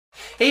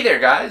Hey there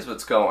guys,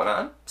 what's going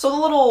on? So the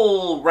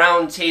little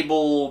round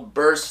table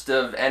burst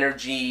of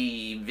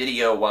energy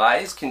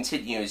video-wise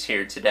continues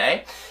here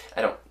today.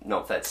 I don't know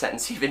if that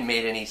sentence even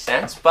made any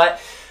sense,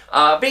 but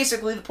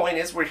basically the point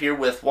is we're here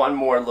with one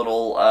more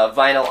little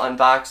vinyl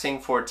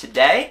unboxing for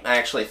today. I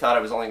actually thought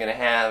I was only going to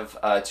have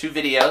 2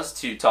 videos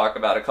to talk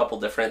about a couple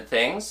different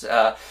things,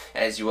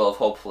 as you will have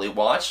hopefully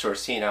watched or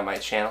seen on my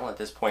channel at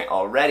this point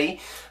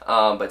already,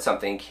 but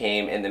something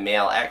came in the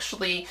mail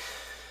actually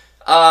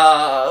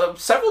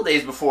several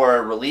days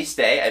before release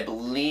day, I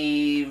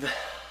believe,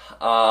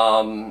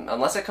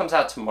 unless it comes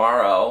out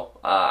tomorrow.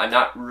 I'm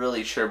not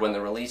really sure when the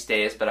release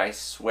day is, but I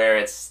swear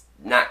it's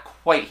not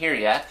quite here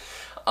yet.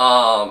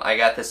 I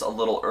got this a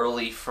little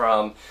early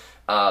from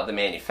the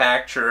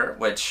manufacturer,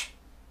 which,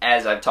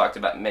 as I've talked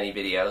about in many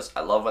videos,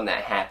 I love when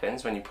that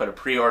happens. When you put a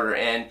pre-order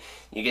in,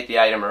 you get the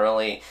item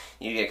early,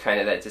 you get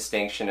kind of that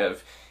distinction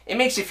of, it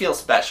makes you feel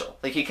special.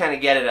 Like you kind of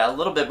get it a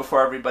little bit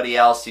before everybody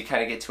else, you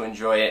kind of get to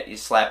enjoy it, you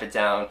slap it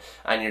down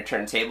on your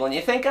turntable, and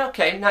you think,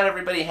 okay, not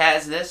everybody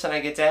has this, and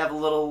I get to have a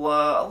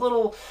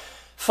little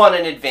fun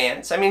in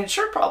advance. I mean,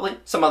 sure, probably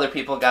some other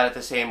people got it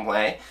the same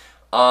way,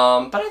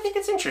 but I think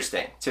it's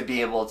interesting to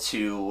be able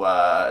to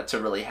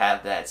really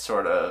have that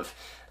sort of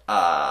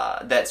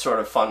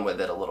fun with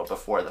it a little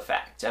before the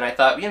fact. And I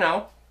thought, you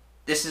know,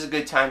 this is a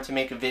good time to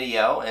make a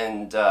video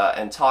and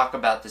talk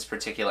about this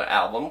particular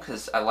album,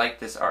 because I like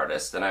this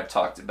artist and I've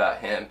talked about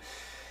him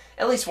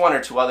at least 1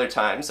 or 2 other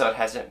times, so it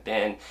hasn't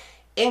been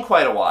in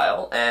quite a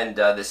while. And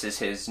this is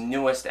his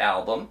newest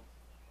album,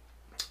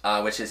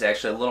 which is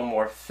actually a little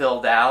more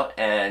filled out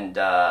and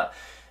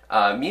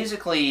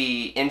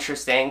musically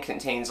interesting,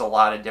 contains a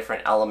lot of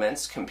different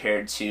elements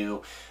compared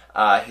to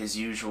his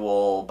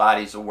usual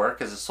bodies of work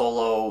as a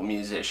solo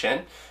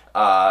musician.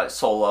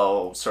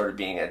 Solo sort of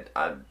being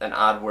an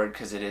odd word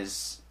because it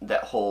is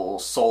that whole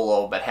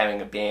solo but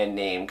having a band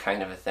name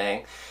kind of a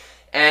thing.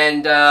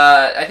 And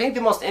I think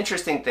the most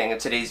interesting thing of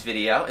today's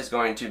video is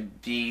going to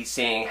be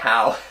seeing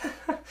how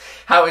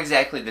how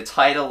exactly the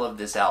title of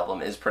this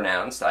album is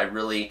pronounced. I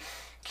really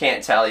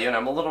can't tell you, and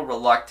I'm a little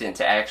reluctant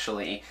to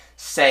actually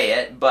say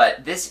it,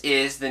 but this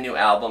is the new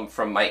album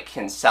from Mike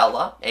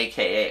Kinsella,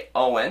 aka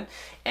Owen,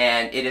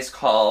 and it is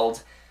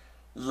called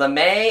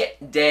L'Ame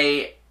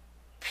de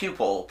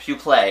Peuple,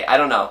 I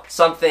don't know,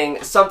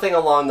 something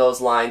along those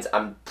lines.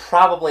 I'm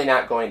probably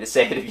not going to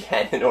say it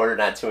again in order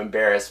not to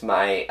embarrass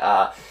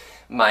my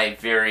my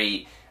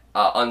very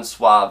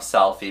unsuave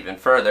self even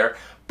further.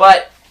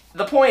 But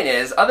the point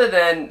is, other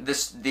than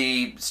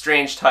the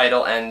strange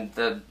title and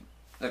the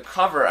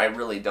cover, I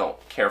really don't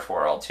care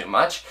for all too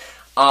much.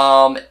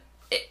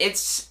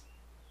 It's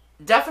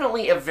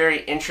definitely a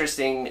very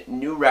interesting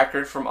new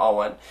record from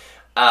Owen.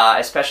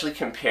 Especially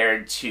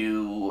compared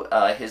to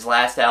his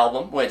last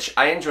album, which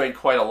I enjoyed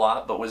quite a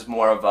lot, but was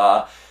more of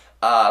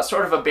a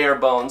sort of a bare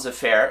bones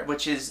affair,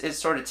 which is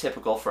sort of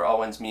typical for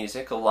Owen's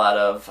music. A lot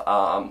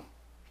of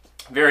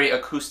very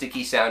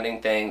acoustic-y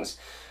sounding things,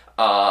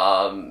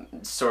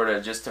 sort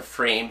of just to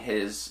frame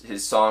his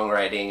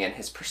songwriting and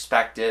his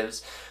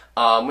perspectives,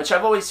 which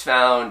I've always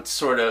found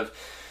sort of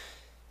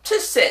to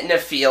sit in a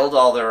field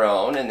all their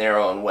own in their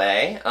own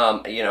way.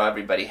 You know,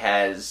 everybody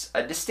has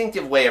a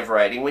distinctive way of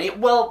writing.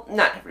 Well,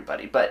 not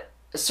everybody, but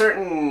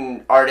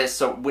certain artists,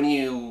 so when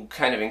you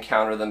kind of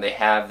encounter them, they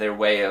have their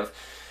way of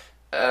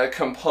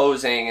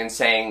composing and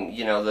saying,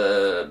 you know,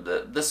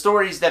 the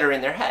stories that are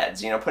in their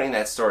heads, you know, putting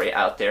that story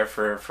out there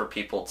for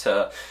people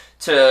to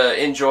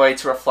enjoy,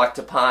 to reflect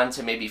upon,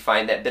 to maybe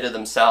find that bit of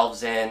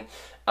themselves in.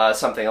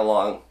 Something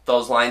along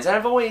those lines. And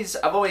I've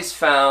always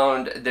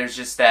found there's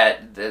just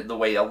that the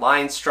way a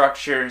line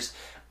structures,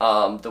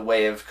 the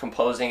way of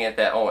composing it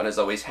that Owen has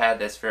always had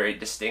that's very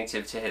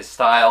distinctive to his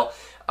style.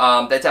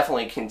 That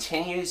definitely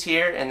continues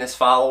here in this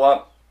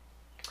follow-up.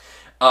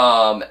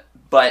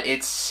 But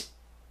it's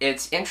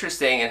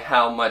interesting in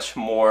how much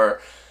more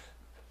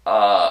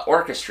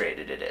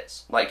orchestrated it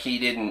is. Like, he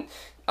didn't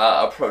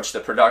approach the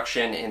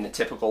production in the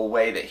typical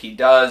way that he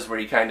does, where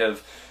he kind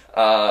of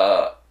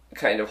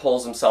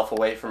holds himself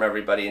away from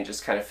everybody and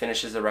just kind of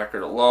finishes the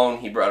record alone.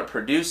 He brought a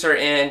producer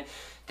in.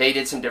 They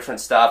did some different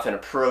stuff and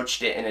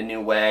approached it in a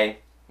new way.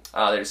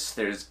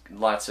 There's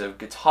lots of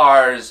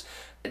guitars,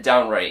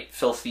 downright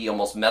filthy,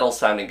 almost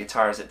metal-sounding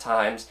guitars at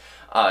times,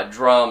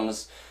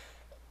 drums,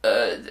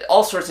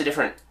 all sorts of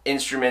different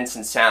instruments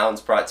and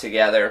sounds brought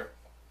together.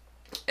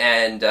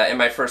 And in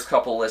my first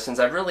couple listens,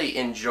 I've really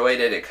enjoyed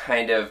it. It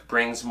kind of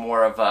brings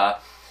more of a,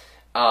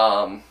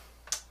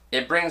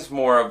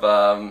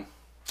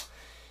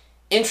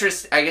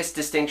 interest, I guess,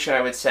 distinction,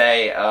 I would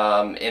say,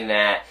 in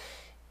that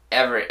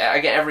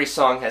every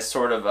song has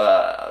sort of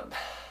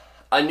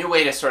a new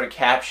way to sort of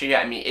capture you.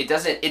 I mean, it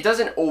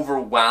doesn't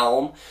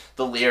overwhelm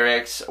the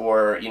lyrics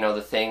or, you know,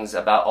 the things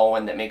about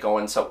Owen that make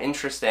Owen so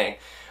interesting.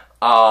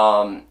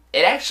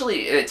 It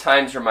actually at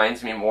times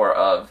reminds me more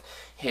of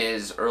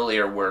his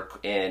earlier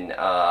work in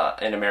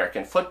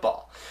American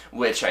football,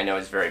 which I know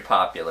is very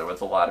popular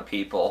with a lot of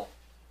people.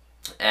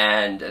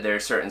 And there are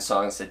certain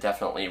songs that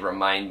definitely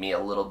remind me a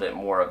little bit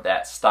more of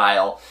that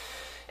style.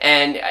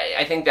 And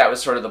I think that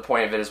was sort of the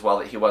point of it as well,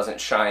 that he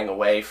wasn't shying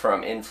away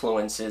from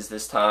influences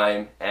this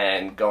time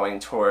and going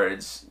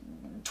towards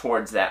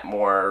that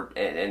more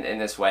in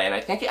this way. And I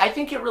think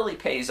it really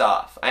pays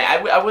off.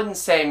 I wouldn't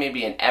say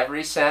maybe in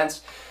every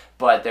sense,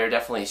 but there are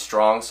definitely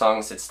strong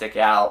songs that stick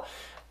out,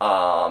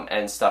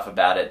 and stuff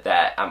about it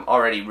that I'm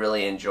already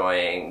really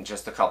enjoying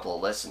just a couple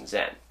of listens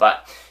in.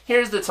 But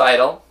here's the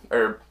title,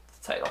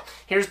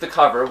 here's the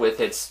cover with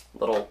its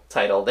little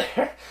title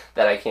there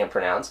that I can't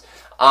pronounce.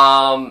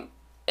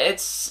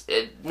 It's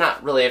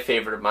not really a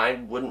favorite of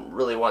mine. Wouldn't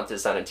really want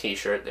this on a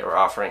t-shirt. They were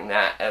offering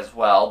that as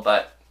well,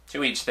 but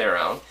to each their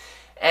own.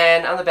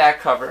 And on the back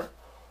cover,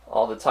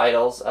 all the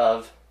titles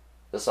of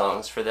the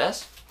songs for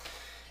this.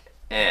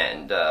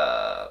 And,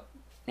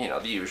 you know,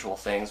 the usual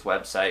things,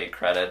 website,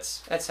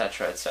 credits,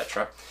 etc.,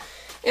 etc.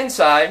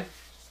 Inside,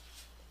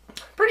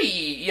 pretty,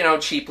 you know,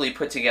 cheaply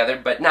put together,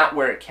 but not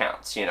where it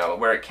counts. You know,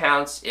 where it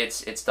counts,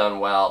 it's done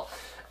well.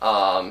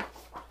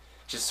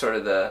 Just sort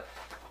of the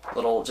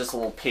just a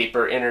little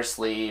paper inner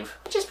sleeve,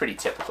 which is pretty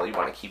typical. You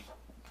want to keep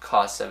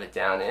costs of it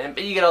down in,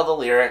 but you get all the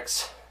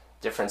lyrics,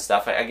 different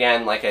stuff.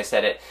 Again, like I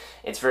said,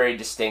 it's very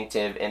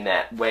distinctive in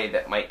that way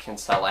that Mike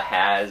Kinsella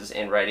has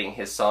in writing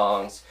his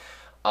songs,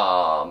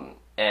 and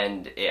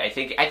I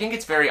think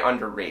it's very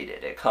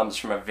underrated. It comes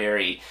from a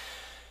very,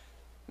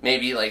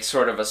 maybe like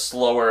sort of a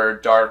slower,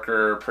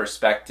 darker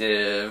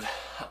perspective,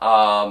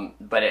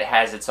 but it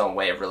has its own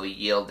way of really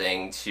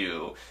yielding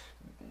to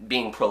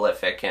being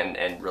prolific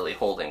and really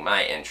holding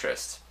my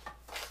interest.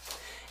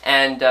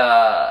 And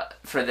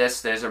for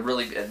this, there's a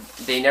really good,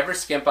 they never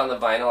skimp on the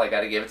vinyl. I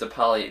got to give it to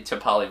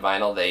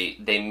Polyvinyl.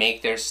 They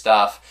make their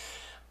stuff,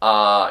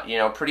 you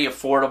know, pretty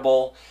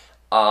affordable.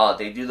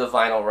 They do the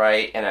vinyl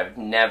right, and I've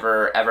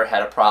never ever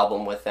had a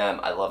problem with them.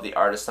 I love the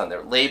artist on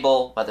their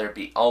label, whether it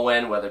be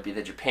Owen, whether it be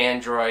the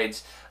Japan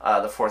Droids,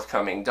 the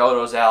forthcoming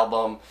Dodo's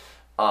album,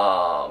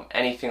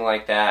 anything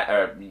like that,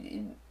 or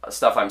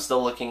stuff I'm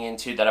still looking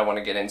into that I want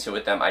to get into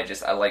with them. I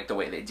like the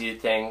way they do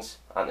things.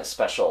 On this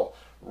special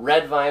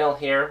red vinyl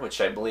here,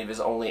 which I believe is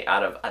only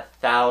out of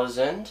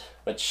 1,000,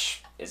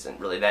 which isn't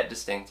really that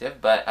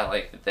distinctive, but I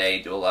like that they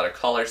do a lot of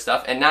color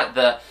stuff, and not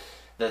the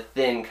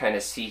thin kind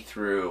of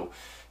see-through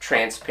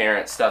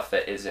transparent stuff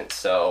that isn't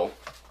so,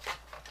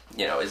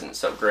 you know, isn't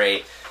so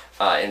great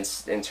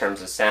in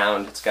terms of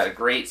sound. It's got a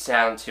great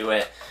sound to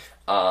it.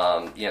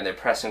 You know, their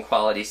press and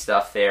quality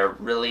stuff there,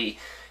 really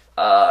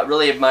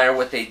admire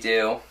what they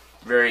do.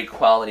 Very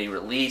quality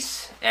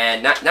release,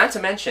 and not to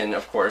mention,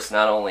 of course,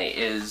 not only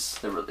is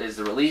the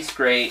release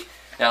great,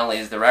 not only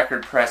is the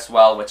record pressed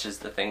well, which is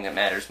the thing that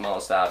matters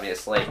most,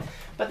 obviously,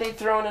 but they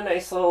throw in a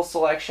nice little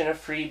selection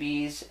of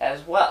freebies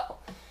as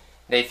well.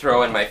 They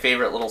throw in my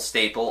favorite little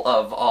staple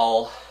of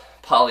all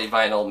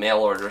Polyvinyl mail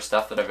order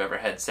stuff that I've ever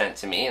had sent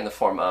to me in the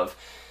form of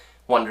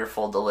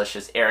wonderful,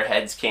 delicious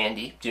Airheads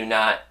candy. Do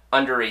not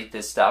underrate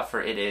this stuff,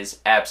 for it is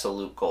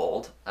absolute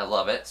gold. I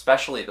love it,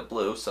 especially the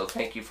blue, so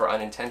thank you for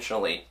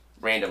unintentionally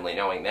randomly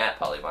knowing that,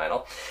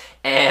 Polyvinyl.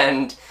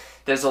 And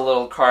there's a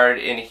little card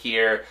in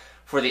here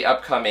for the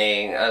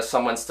upcoming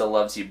Someone Still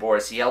Loves You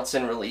Boris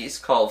Yeltsin release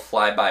called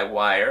Fly By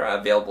Wire,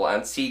 available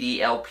on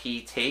CD,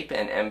 LP, tape,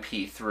 and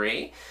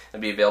MP3.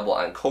 It'll be available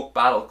on Coke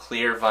Bottle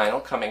Clear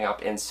vinyl coming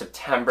up in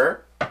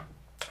September.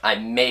 I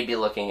may be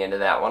looking into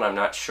that one, I'm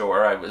not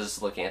sure. I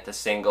was looking at the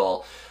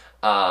single,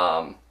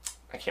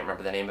 I can't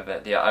remember the name of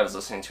it. I was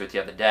listening to it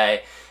the other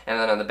day. And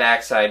then on the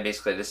backside,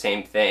 basically the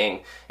same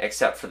thing,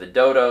 except for the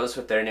Dodos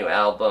with their new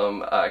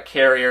album,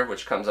 Carrier,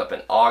 which comes up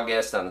in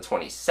August on the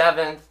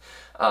 27th,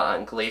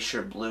 on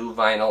Glacier Blue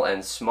vinyl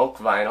and Smoke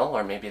vinyl,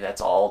 or maybe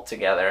that's all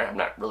together. I'm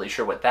not really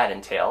sure what that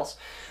entails.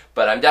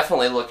 But I'm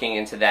definitely looking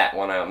into that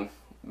one.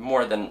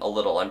 More than a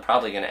little. I'm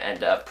probably going to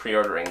end up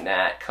pre-ordering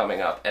that coming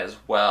up as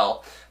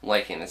well. I'm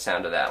liking the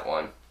sound of that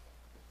one.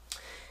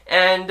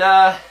 And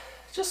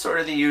just sort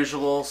of the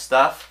usual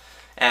stuff.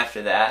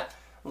 After that,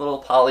 a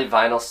little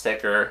Polyvinyl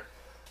sticker,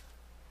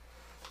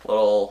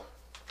 little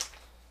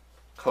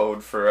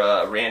code for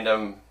a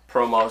random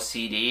promo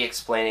CD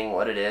explaining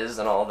what it is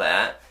and all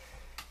that,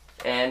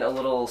 and a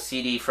little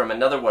CD from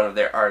another one of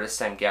their artists,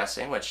 I'm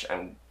guessing, which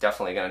I'm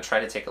definitely going to try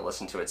to take a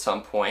listen to at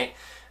some point,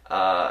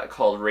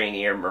 called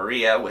Rainier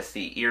Maria with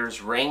the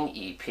Ears Ring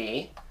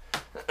EP.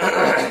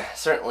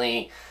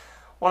 Certainly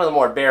one of the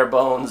more bare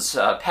bones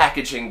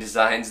packaging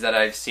designs that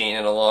I've seen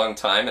in a long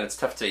time, and it's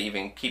tough to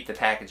even keep the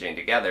packaging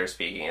together,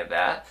 speaking of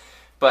that.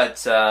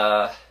 But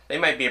they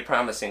might be a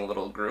promising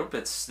little group.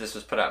 This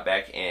was put out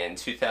back in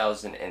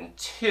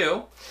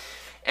 2002.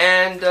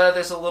 And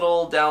there's a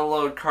little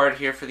download card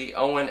here for the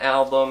Owen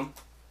album,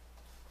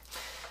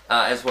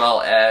 as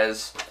well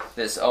as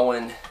this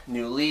Owen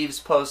New Leaves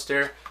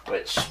poster,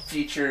 which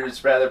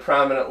features rather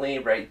prominently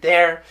right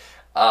there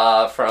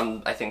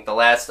from, I think, the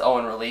last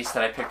Owen release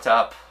that I picked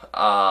up.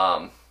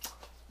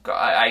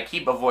 I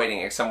keep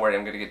avoiding it. Some word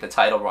I'm going to get the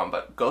title wrong,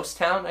 but Ghost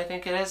Town, I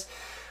think it is.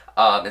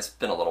 It's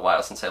been a little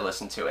while since I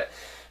listened to it.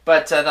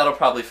 But that'll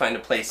probably find a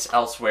place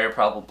elsewhere,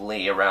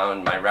 probably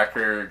around my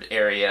record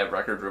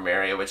room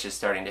area, which is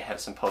starting to have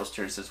some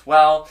posters as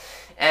well.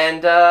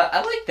 And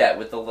I like that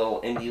with the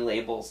little indie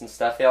labels and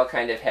stuff. They all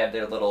kind of have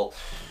their little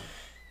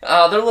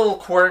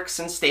quirks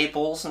and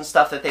staples and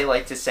stuff that they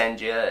like to send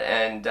you,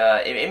 and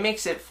it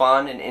makes it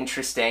fun and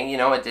interesting. You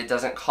know, it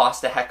doesn't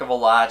cost a heck of a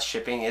lot.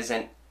 Shipping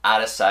isn't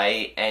out of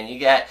sight, and you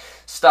get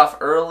stuff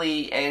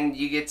early, and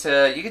you get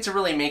to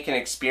really make an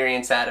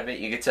experience out of it.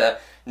 You get to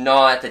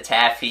gnaw at the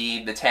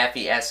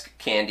taffy-esque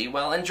candy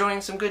while enjoying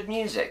some good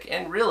music.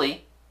 And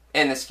really,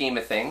 in the scheme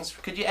of things,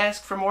 could you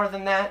ask for more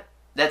than that?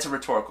 That's a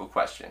rhetorical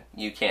question.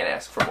 You can't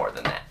ask for more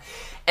than that.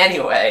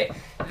 Anyway,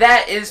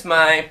 that is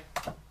my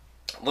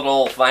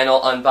little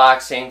vinyl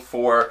unboxing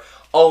for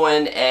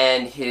Owen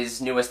and his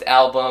newest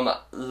album,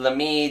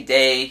 L'Ami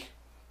de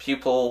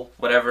Peuple,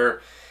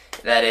 whatever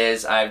that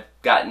is. I've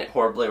gotten it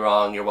horribly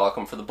wrong. You're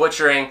welcome for the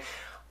butchering.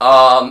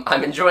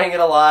 I'm enjoying it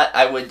a lot.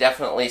 I would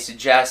definitely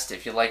suggest,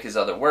 if you like his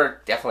other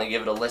work, definitely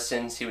give it a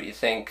listen, see what you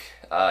think.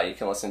 You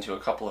can listen to a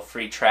couple of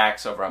free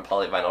tracks over on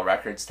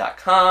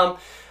polyvinylrecords.com.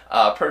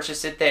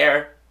 Purchase it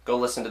there. Go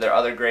listen to their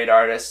other great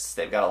artists.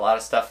 They've got a lot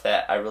of stuff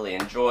that I really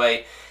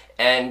enjoy.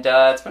 And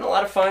it's been a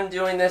lot of fun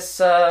doing this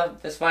vinyl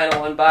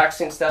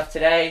unboxing stuff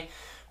today.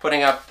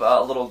 Putting up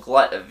a little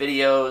glut of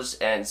videos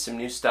and some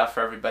new stuff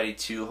for everybody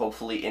to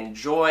hopefully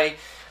enjoy.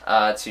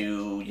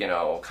 To, you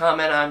know,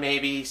 comment on,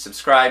 maybe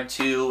subscribe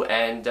to,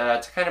 and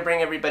to kind of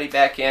bring everybody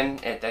back in.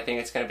 And I think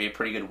it's going to be a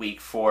pretty good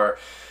week for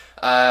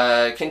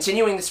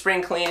continuing the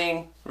spring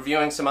cleaning,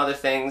 reviewing some other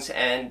things,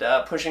 and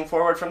pushing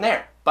forward from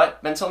there. But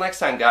until next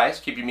time, guys,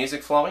 keep your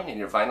music flowing and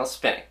your vinyl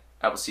spinning.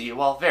 I will see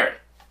you all very,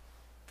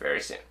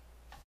 very soon.